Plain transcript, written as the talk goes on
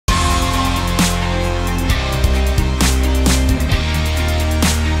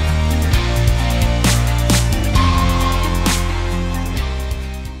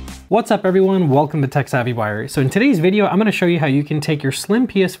What's up everyone, welcome to Tech Savvy Buyer. So in today's video, I'm going to show you how you can take your slim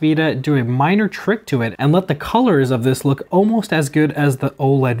PS Vita, do a minor trick to it, and let the colors of this look almost as good as the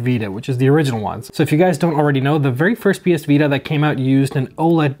OLED Vita, which is the original ones. So if you guys don't already know, the very first PS Vita that came out used an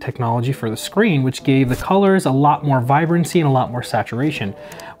OLED technology for the screen, which gave the colors a lot more vibrancy and a lot more saturation.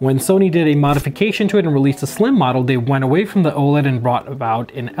 When Sony did a modification to it and released a slim model, they went away from the OLED and brought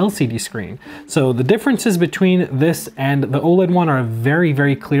about an LCD screen. So the differences between this and the OLED one are very,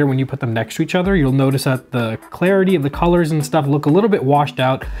 very clear when you put them next to each other. You'll notice that the clarity of the colors and stuff look a little bit washed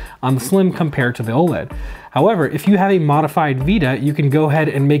out on the slim compared to the OLED. However, if you have a modified Vita, you can go ahead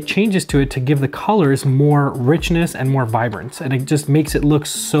and make changes to it to give the colors more richness and more vibrance, and it just makes it look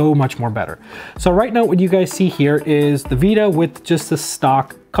so much more better. So right now what you guys see here is the Vita with just the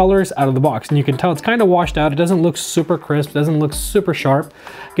stock colors out of the box, and you can tell it's kind of washed out. It doesn't look super crisp, doesn't look super sharp.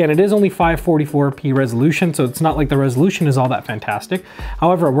 Again, it is only 544p resolution, so it's not like the resolution is all that fantastic.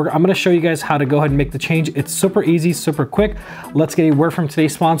 However, I'm going to show you guys how to go ahead and make the change. It's super easy, super quick. Let's get a word from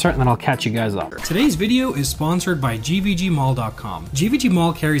today's sponsor, and then I'll catch you guys up. Today's video is sponsored by GVGMall.com. GVG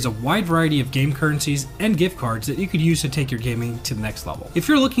Mall carries a wide variety of game currencies and gift cards that you could use to take your gaming to the next level. If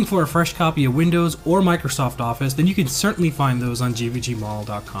you're looking for a fresh copy of Windows or Microsoft Office, then you can certainly find those on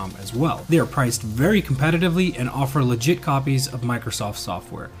GVGMall.com as well. They are priced very competitively and offer legit copies of Microsoft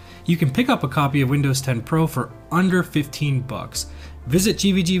software. You can pick up a copy of Windows 10 Pro for under 15 bucks. Visit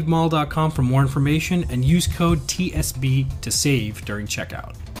GVGMall.com for more information and use code TSB to save during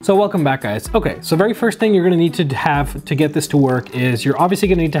checkout. So welcome back guys. Okay, so very first thing you're gonna need to have to get this to work is you're obviously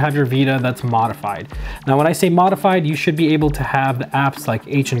gonna need to have your Vita that's modified. Now when I say modified, you should be able to have the apps like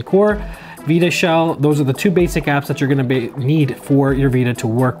h-encore, Vita Shell. Those are the two basic apps that you're gonna need for your Vita to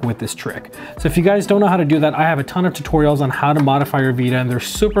work with this trick. So if you guys don't know how to do that, I have a ton of tutorials on how to modify your Vita, and they're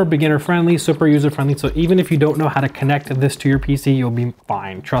super beginner friendly, super user friendly. So even if you don't know how to connect this to your PC, you'll be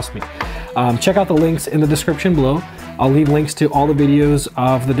fine, trust me. Check out the links in the description below. I'll leave links to all the videos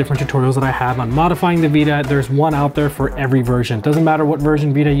of the different tutorials that I have on modifying the Vita. There's one out there for every version. Doesn't matter what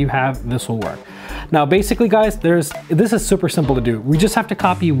version Vita you have, this will work. Now basically guys, this is super simple to do. We just have to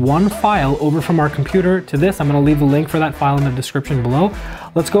copy one file over from our computer to this. I'm gonna leave the link for that file in the description below.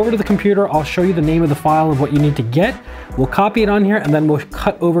 Let's go over to the computer. I'll show you the name of the file of what you need to get. We'll copy it on here and then we'll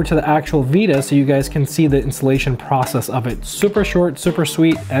cut over to the actual Vita so you guys can see the installation process of it. Super short, super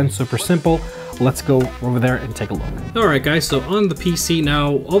sweet, and super simple. Let's go over there and take a look. All right guys, so on the PC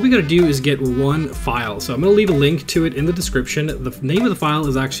now, all we gotta do is get one file. So I'm gonna leave a link to it in the description. The name of the file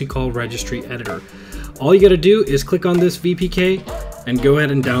is actually called Registry Editor. All you gotta do is click on this VPK and go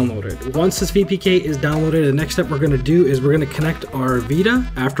ahead and download it. Once this VPK is downloaded, the next step we're gonna do is we're gonna connect our Vita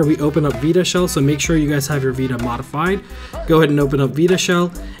after we open up Vita Shell. So make sure you guys have your Vita modified. Go ahead and open up Vita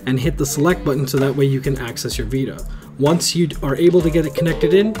Shell and hit the select button so that way you can access your Vita. Once you are able to get it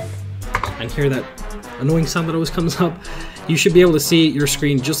connected in, and hear that annoying sound that always comes up, you should be able to see your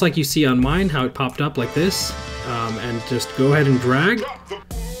screen just like you see on mine, how it popped up like this, and just go ahead and drag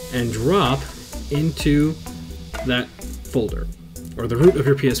and drop into that folder or the root of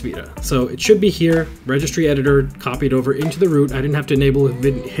your PS Vita. So it should be here, Registry Editor, copied over into the root. I didn't have to enable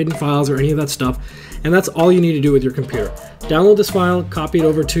hidden files or any of that stuff, and that's all you need to do with your computer. Download this file, copy it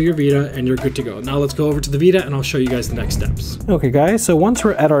over to your Vita, and you're good to go. Now let's go over to the Vita and I'll show you guys the next steps. Okay guys, so once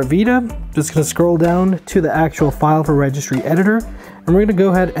we're at our Vita, just gonna scroll down to the actual file for Registry Editor, and we're gonna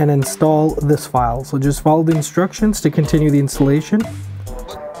go ahead and install this file. So just follow the instructions to continue the installation.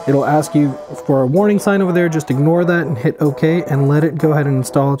 It'll ask you for a warning sign over there, just ignore that and hit OK and let it go ahead and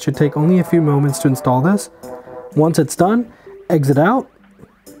install. It should take only a few moments to install this. Once it's done, exit out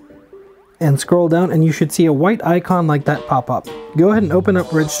and scroll down and you should see a white icon like that pop up. Go ahead and open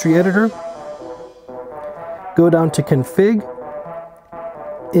up Registry Editor, go down to Config,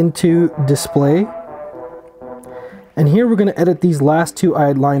 into Display, and here we're going to edit these last two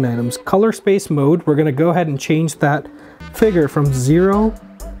line items. Color space mode, we're going to go ahead and change that figure from 0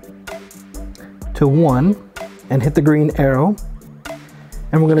 to 1 and hit the green arrow,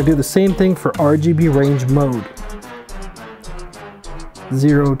 and we're going to do the same thing for RGB range mode.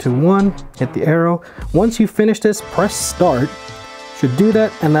 0 to 1, hit the arrow. Once you finish this, press start. Should do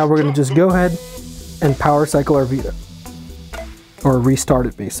that, and now we're going to just go ahead and power cycle our Vita, or restart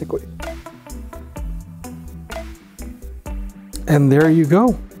it basically. And there you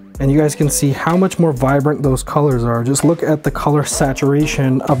go. And you guys can see how much more vibrant those colors are. Just look at the color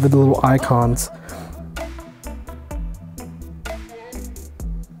saturation of the little icons.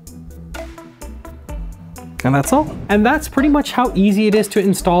 And that's all. And that's pretty much how easy it is to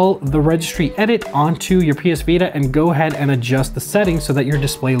install the registry edit onto your PS Vita and go ahead and adjust the settings so that your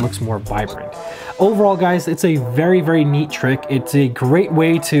display looks more vibrant. Overall, guys, it's a very, very neat trick. It's a great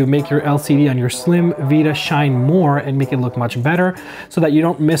way to make your LCD on your slim Vita shine more and make it look much better so that you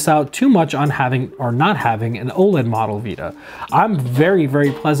don't miss out too much on having or not having an OLED model Vita. I'm very,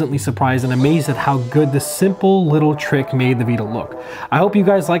 very pleasantly surprised and amazed at how good this simple little trick made the Vita look. I hope you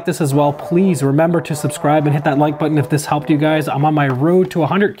guys like this as well. Please remember to subscribe and hit that like button if this helped you guys. I'm on my road to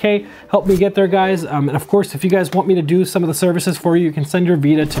 100K. Help me get there, guys. And of course, if you guys want me to do some of the services for you, you can send your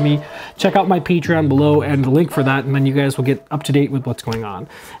Vita to me. Check out my Patreon below and the link for that, and then you guys will get up to date with what's going on.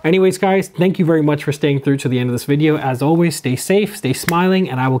 Anyways, guys, thank you very much for staying through to the end of this video. As always, stay safe, stay smiling,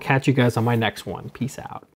 and I will catch you guys on my next one. Peace out.